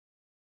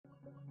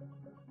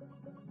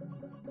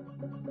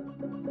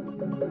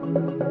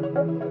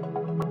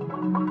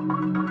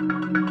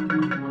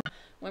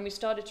When we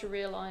started to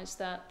realise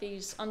that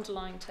these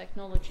underlying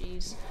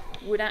technologies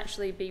would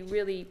actually be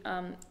really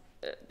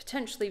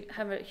potentially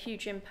have a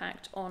huge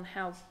impact on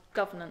how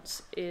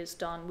governance is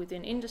done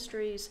within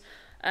industries,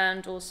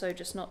 and also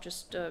not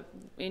just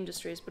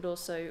industries, but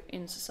also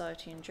in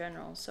society in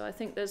general. So I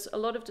think there's a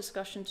lot of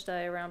discussion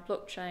today around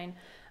blockchain,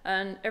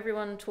 and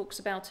everyone talks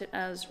about it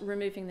as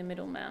removing the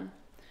middleman.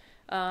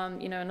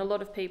 You know, and a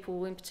lot of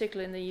people, in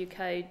particular in the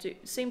UK,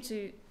 seem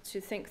to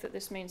think that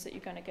this means that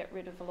you're going to get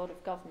rid of a lot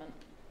of government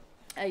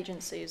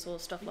agencies or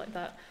stuff like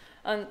that.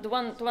 And the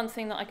one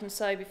thing that I can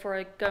say before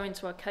I go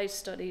into our case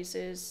studies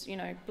is, you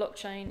know,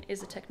 blockchain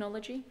is a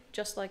technology,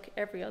 just like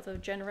every other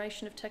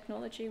generation of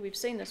technology. We've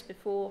seen this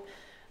before.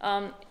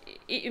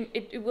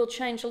 It will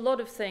change a lot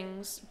of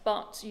things,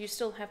 but you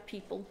still have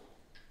people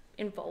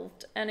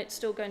involved, and it's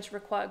still going to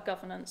require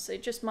governance.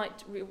 It just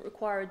might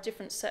require a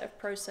different set of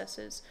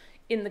processes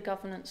in the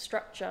governance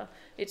structure.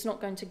 It's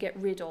not going to get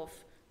rid of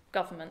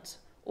government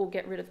or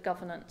get rid of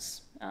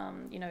governance.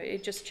 You know,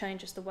 it just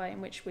changes the way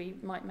in which we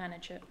might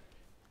manage it.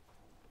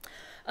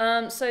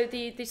 So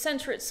the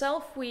centre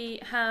itself, we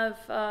have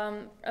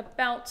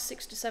about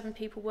 6 to 7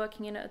 people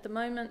working in it at the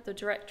moment. The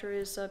director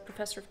is a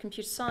professor of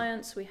computer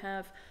science. We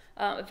have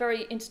a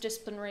very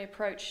interdisciplinary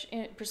approach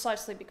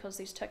precisely because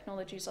these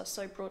technologies are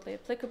so broadly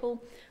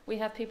applicable. We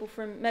have people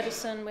from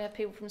medicine, we have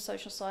people from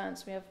social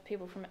science, we have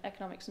people from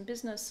economics and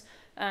business,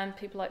 and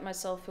people like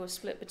myself who are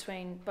split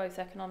between both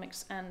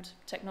economics and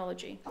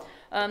technology.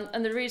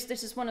 And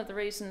this is one of the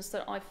reasons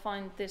that I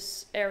find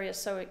this area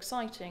so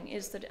exciting,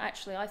 is that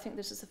actually I think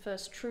this is the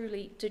first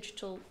truly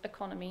digital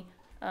economy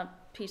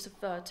piece of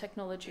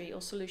technology or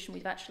solution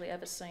we've actually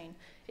ever seen.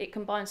 It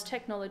combines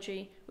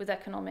technology with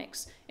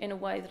economics in a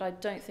way that I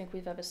don't think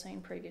we've ever seen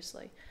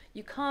previously.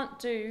 You can't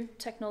do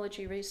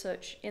technology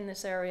research in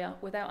this area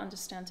without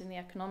understanding the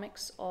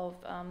economics of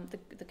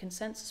the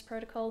consensus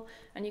protocol,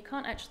 and you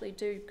can't actually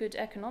do good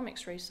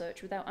economics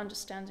research without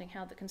understanding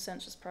how the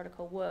consensus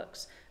protocol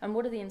works and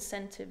what are the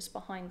incentives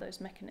behind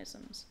those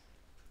mechanisms.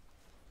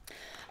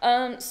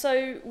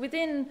 So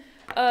within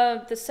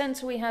the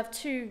centre we have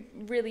 2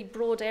 really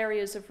broad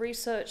areas of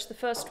research. The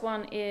first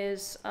one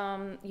is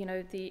you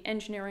know, the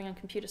engineering and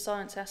computer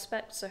science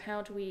aspect. So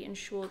how do we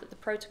ensure that the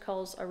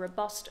protocols are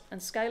robust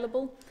and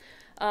scalable,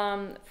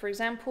 for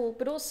example,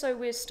 but also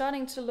we're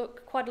starting to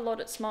look quite a lot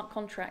at smart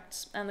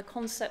contracts and the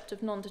concept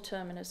of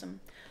non-determinism.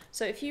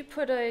 So if you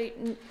put a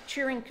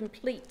Turing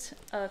complete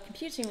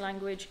computing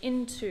language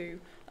into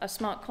a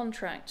smart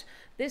contract,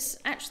 this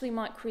actually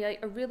might create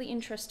a really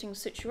interesting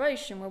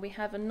situation where we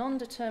have a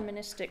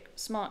non-deterministic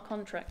smart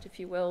contract, if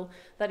you will,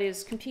 that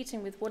is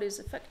competing with what is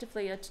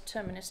effectively a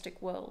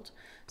deterministic world.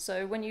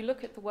 So when you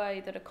look at the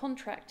way that a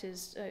contract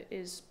is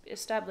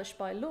established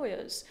by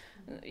lawyers,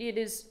 it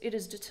is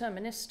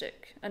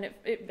deterministic, and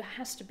it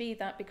has to be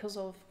that because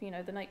of, you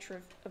know, the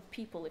nature of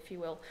people, if you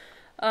will.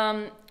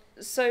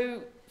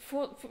 So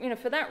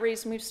for that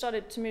reason, we've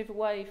started to move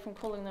away from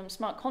calling them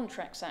smart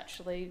contracts,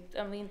 actually.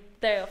 I mean,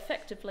 they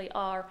effectively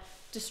are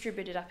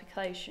distributed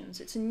applications.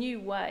 It's a new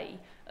way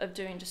of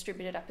doing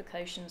distributed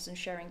applications and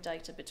sharing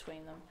data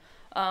between them.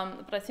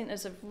 But I think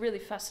there's a really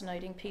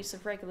fascinating piece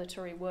of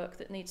regulatory work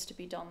that needs to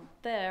be done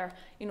there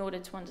in order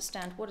to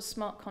understand what a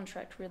smart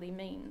contract really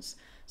means.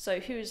 So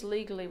who is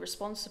legally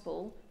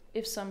responsible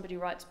if somebody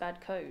writes bad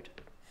code?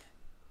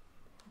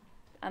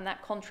 And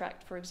that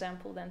contract, for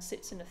example, then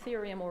sits in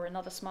Ethereum or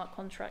another smart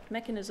contract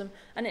mechanism,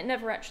 and it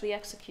never actually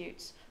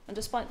executes. And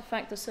despite the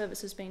fact the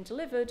service is being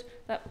delivered,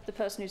 that the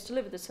person who's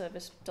delivered the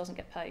service doesn't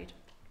get paid.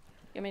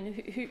 I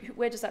mean,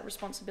 where does that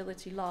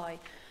responsibility lie?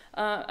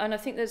 And I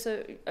think there's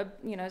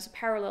there's a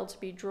parallel to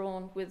be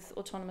drawn with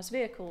autonomous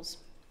vehicles,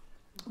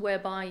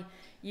 whereby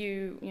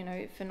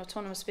if an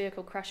autonomous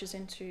vehicle crashes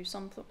into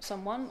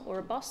someone or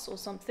a bus or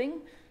something,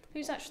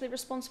 who's actually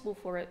responsible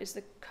for it? Is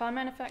the car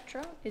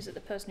manufacturer? Is it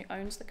the person who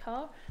owns the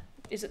car?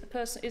 Is it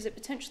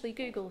potentially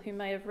Google, who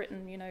may have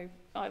written,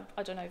 I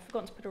don't know,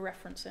 forgotten to put a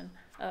reference in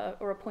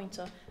or a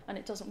pointer, and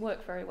it doesn't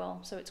work very well,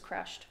 so it's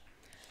crashed.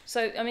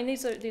 So I mean,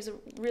 these are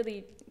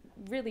really,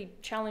 really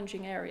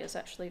challenging areas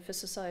actually for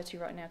society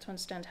right now to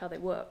understand how they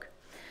work.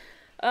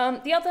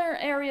 The other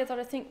area that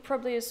I think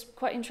probably is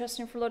quite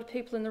interesting for a lot of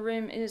people in the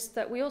room is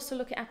that we also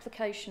look at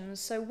applications.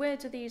 So where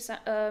do these,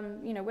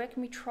 where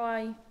can we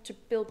try to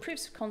build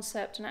proofs of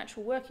concept and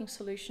actual working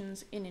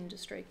solutions in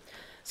industry?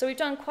 So we've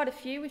done quite a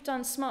few. We've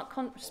done smart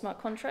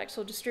contracts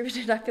or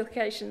distributed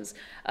applications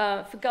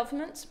for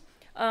government,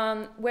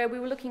 where we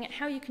were looking at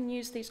how you can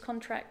use these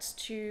contracts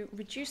to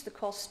reduce the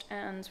cost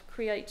and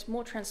create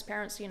more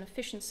transparency and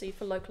efficiency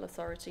for local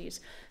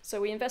authorities.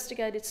 So we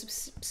investigated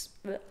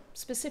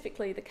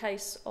specifically the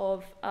case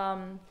of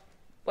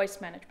waste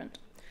management.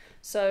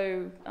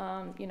 So,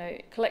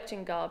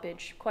 collecting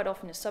garbage quite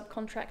often is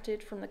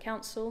subcontracted from the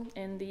council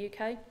in the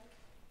UK,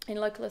 in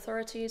local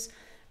authorities.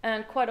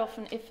 And quite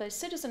often, if a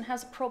citizen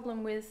has a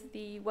problem with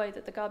the way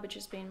that the garbage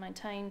is being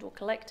maintained or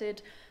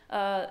collected,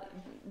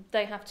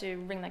 they have to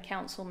ring their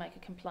council, make a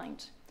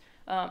complaint.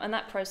 And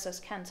that process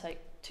can take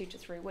 2 to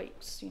 3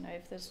 weeks,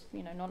 if there's,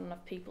 not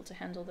enough people to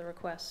handle the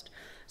request.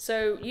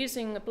 So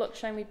using a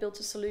blockchain, we built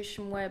a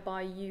solution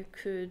whereby you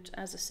could,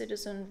 as a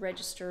citizen,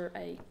 register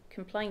a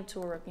complaint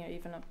or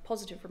even a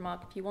positive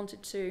remark if you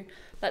wanted to.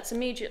 That's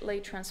immediately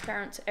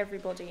transparent to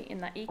everybody in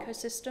that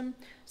ecosystem.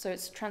 So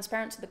it's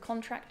transparent to the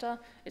contractor,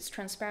 it's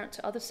transparent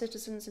to other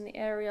citizens in the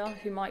area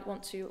who might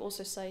want to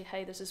also say,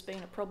 hey, this has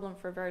been a problem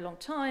for a very long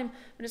time,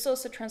 but it's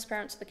also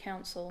transparent to the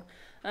council.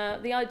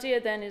 The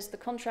idea then is the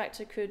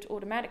contractor could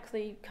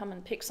automatically come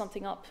and pick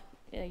something up,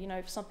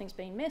 if something's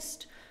been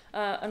missed,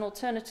 and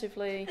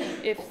alternatively,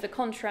 if the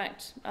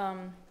contract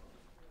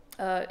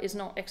is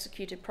not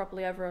executed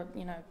properly over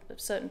a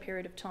certain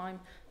period of time,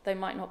 they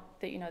might not,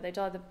 they'd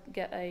either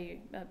get a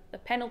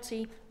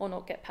penalty or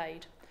not get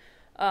paid.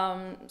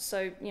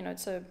 So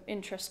it's an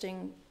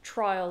interesting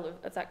trial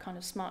of that kind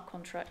of smart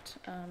contract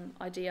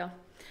idea.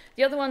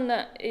 The other one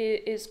that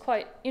is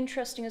quite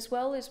interesting as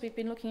well is we've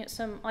been looking at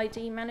some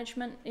ID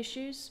management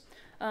issues.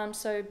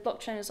 So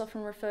blockchain is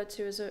often referred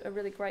to as a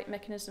really great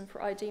mechanism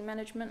for ID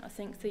management. I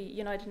think the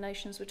United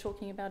Nations were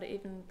talking about it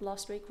even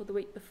last week or the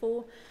week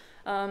before,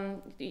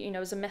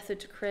 as a method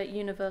to create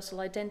universal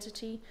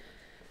identity.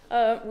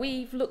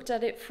 We've looked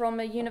at it from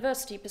a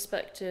university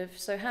perspective.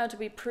 So how do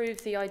we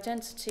prove the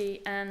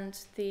identity and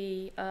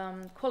the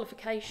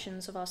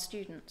qualifications of our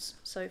students?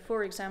 So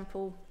for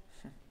example,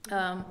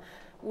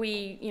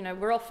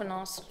 we're often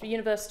asked,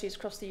 universities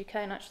across the UK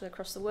and actually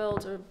across the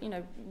world,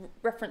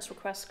 reference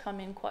requests come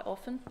in quite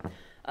often.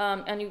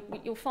 And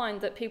you'll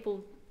find that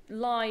people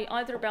lie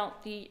either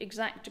about the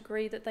exact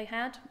degree that they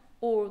had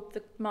or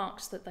the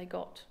marks that they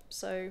got.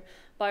 So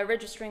by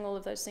registering all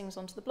of those things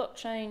onto the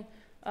blockchain,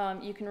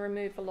 you can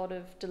remove a lot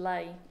of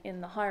delay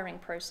in the hiring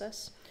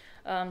process.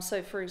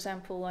 So for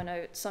example, I know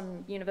at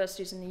some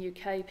universities in the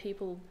UK,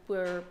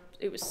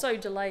 it was so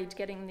delayed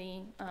getting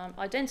the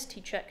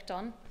identity check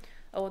done,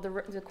 or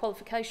the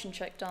qualification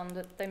check done,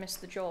 that they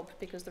missed the job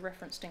because the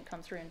reference didn't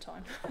come through in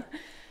time.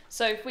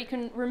 So if we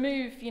can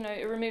remove,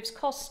 it removes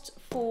cost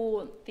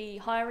for the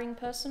hiring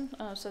person,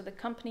 so the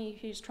company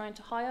who's trying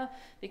to hire,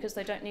 because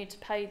they don't need to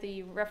pay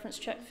the reference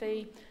check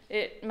fee.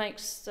 It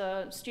makes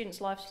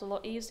students' lives a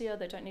lot easier.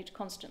 They don't need to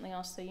constantly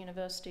ask the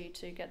university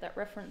to get that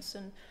reference,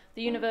 and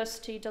the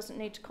university doesn't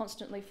need to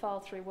constantly file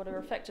through what are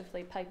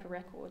effectively paper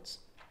records.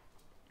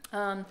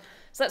 So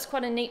that's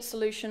quite a neat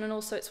solution, and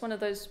also it's one of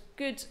those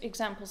good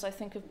examples, I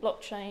think, of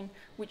blockchain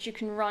which you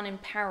can run in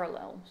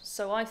parallel.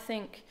 So I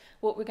think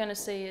what we're going to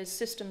see is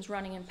systems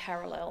running in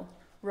parallel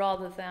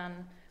rather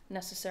than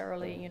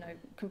necessarily,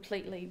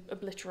 completely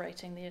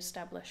obliterating the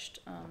established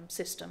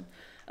system.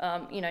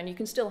 And you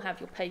can still have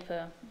your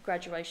paper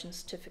graduation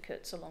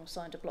certificates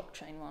alongside a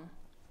blockchain one.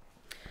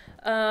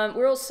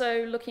 We're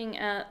also looking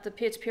at the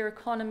peer-to-peer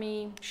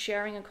economy,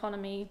 sharing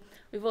economy.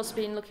 We've also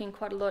been looking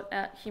quite a lot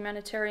at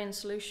humanitarian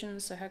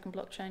solutions, so how can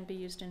blockchain be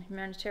used in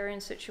humanitarian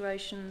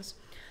situations.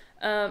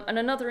 And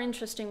another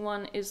interesting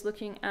one is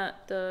looking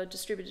at the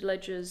distributed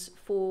ledgers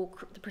for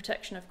the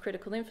protection of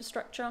critical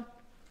infrastructure.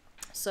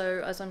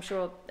 So as I'm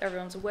sure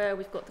everyone's aware,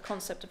 we've got the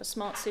concept of a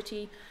smart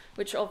city,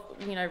 which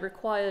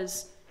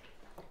requires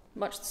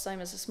much the same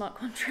as a smart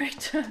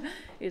contract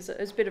is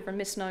a bit of a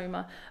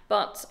misnomer,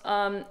 but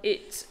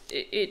it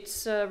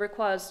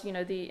requires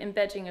the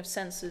embedding of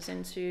sensors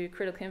into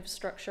critical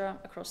infrastructure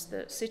across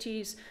the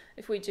cities.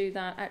 If we do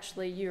that,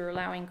 actually you're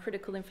allowing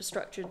critical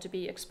infrastructure to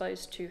be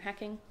exposed to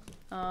hacking.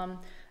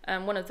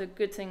 And one of the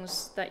good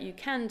things that you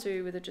can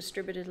do with a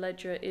distributed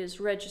ledger is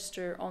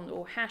register on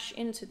or hash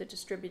into the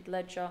distributed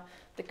ledger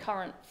the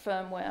current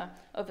firmware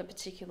of a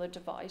particular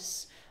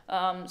device.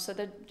 So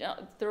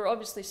there are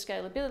obviously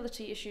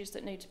scalability issues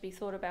that need to be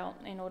thought about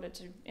in order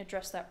to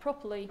address that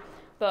properly,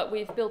 but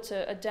we've built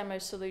a demo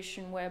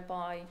solution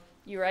whereby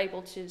you're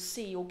able to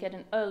see or get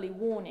an early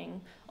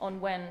warning on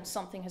when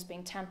something has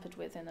been tampered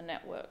with in the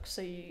network.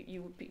 So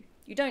you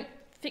don't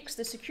fix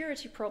the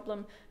security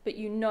problem, but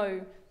you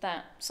know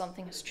that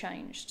something has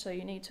changed. So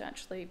you need to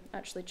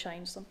actually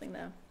change something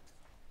there.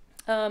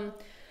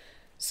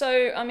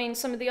 So, I mean,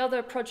 some of the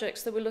other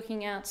projects that we're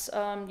looking at,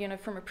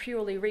 from a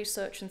purely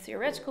research and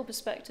theoretical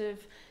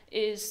perspective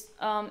is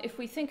if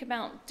we think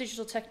about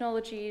digital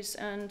technologies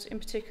and in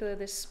particular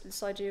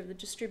this idea of the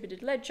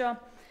distributed ledger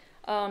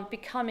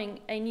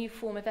becoming a new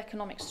form of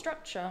economic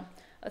structure,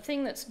 a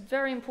thing that's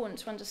very important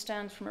to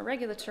understand from a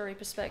regulatory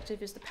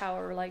perspective is the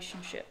power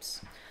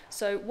relationships.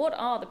 So what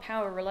are the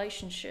power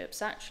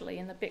relationships actually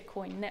in the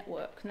Bitcoin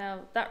network? Now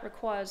that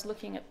requires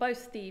looking at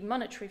both the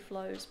monetary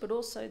flows but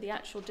also the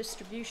actual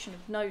distribution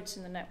of nodes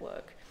in the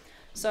network.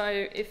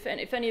 So if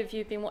any of you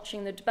have been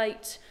watching the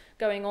debate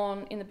going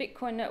on in the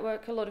Bitcoin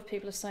network, a lot of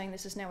people are saying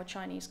this is now a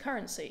Chinese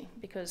currency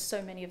because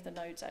so many of the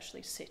nodes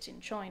actually sit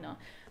in China.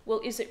 Well,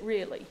 is it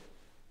really?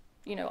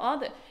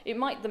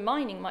 The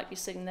mining might be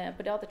sitting there,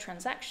 but are the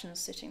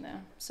transactions sitting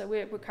there? So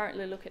we're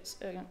currently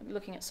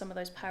looking at some of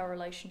those power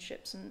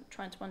relationships and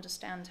trying to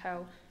understand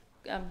how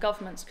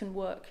governments can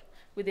work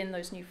within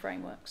those new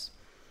frameworks.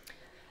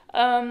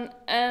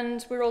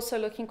 And we're also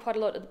looking quite a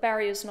lot at the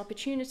barriers and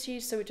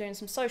opportunities, so we're doing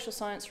some social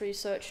science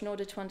research in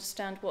order to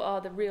understand what are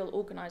the real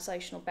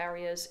organisational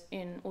barriers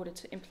in order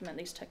to implement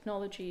these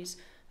technologies.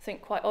 I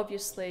think quite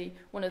obviously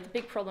one of the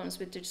big problems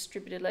with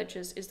distributed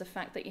ledgers is the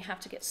fact that you have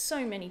to get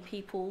so many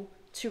people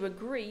to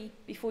agree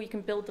before you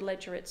can build the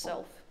ledger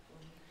itself.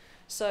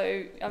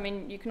 So, I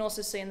mean, you can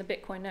also see in the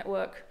Bitcoin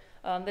network,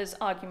 there's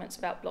arguments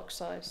about block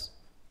size.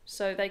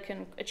 So they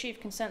can achieve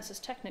consensus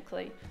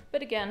technically,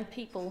 but again,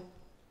 people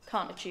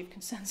can't achieve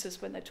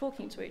consensus when they're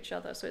talking to each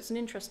other. So it's an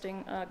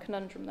interesting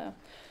conundrum there.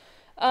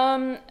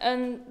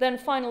 And then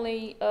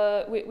finally,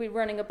 we're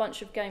running a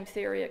bunch of game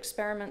theory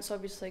experiments,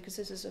 obviously, because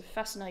this is a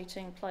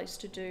fascinating place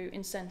to do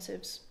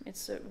incentives.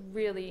 It's a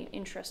really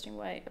interesting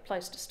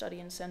place to study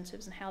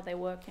incentives and how they're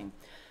working.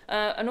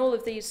 And all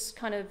of these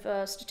kind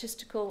of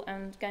statistical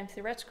and game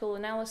theoretical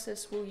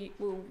analysis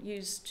we'll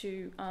use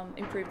to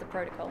improve the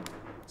protocol.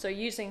 So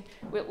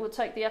we'll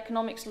take the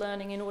economics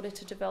learning in order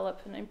to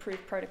develop and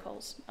improve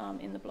protocols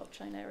in the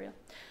blockchain area.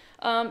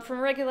 From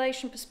a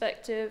regulation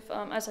perspective,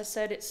 as I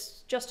said,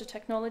 it's just a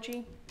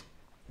technology,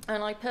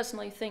 and I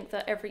personally think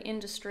that every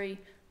industry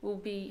will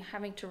be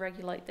having to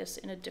regulate this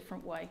in a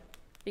different way,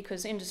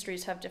 because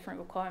industries have different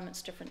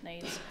requirements, different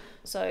needs.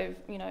 So,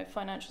 you know,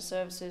 financial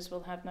services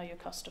will have know your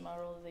customer,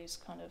 all of these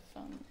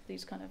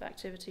kind of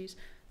activities.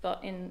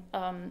 But in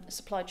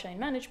supply chain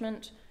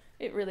management,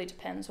 it really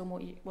depends on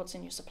what's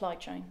in your supply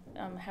chain,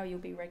 how you'll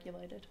be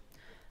regulated.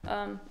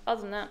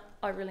 Other than that,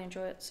 I really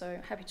enjoy it, so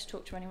happy to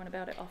talk to anyone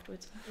about it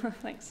afterwards.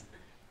 Thanks.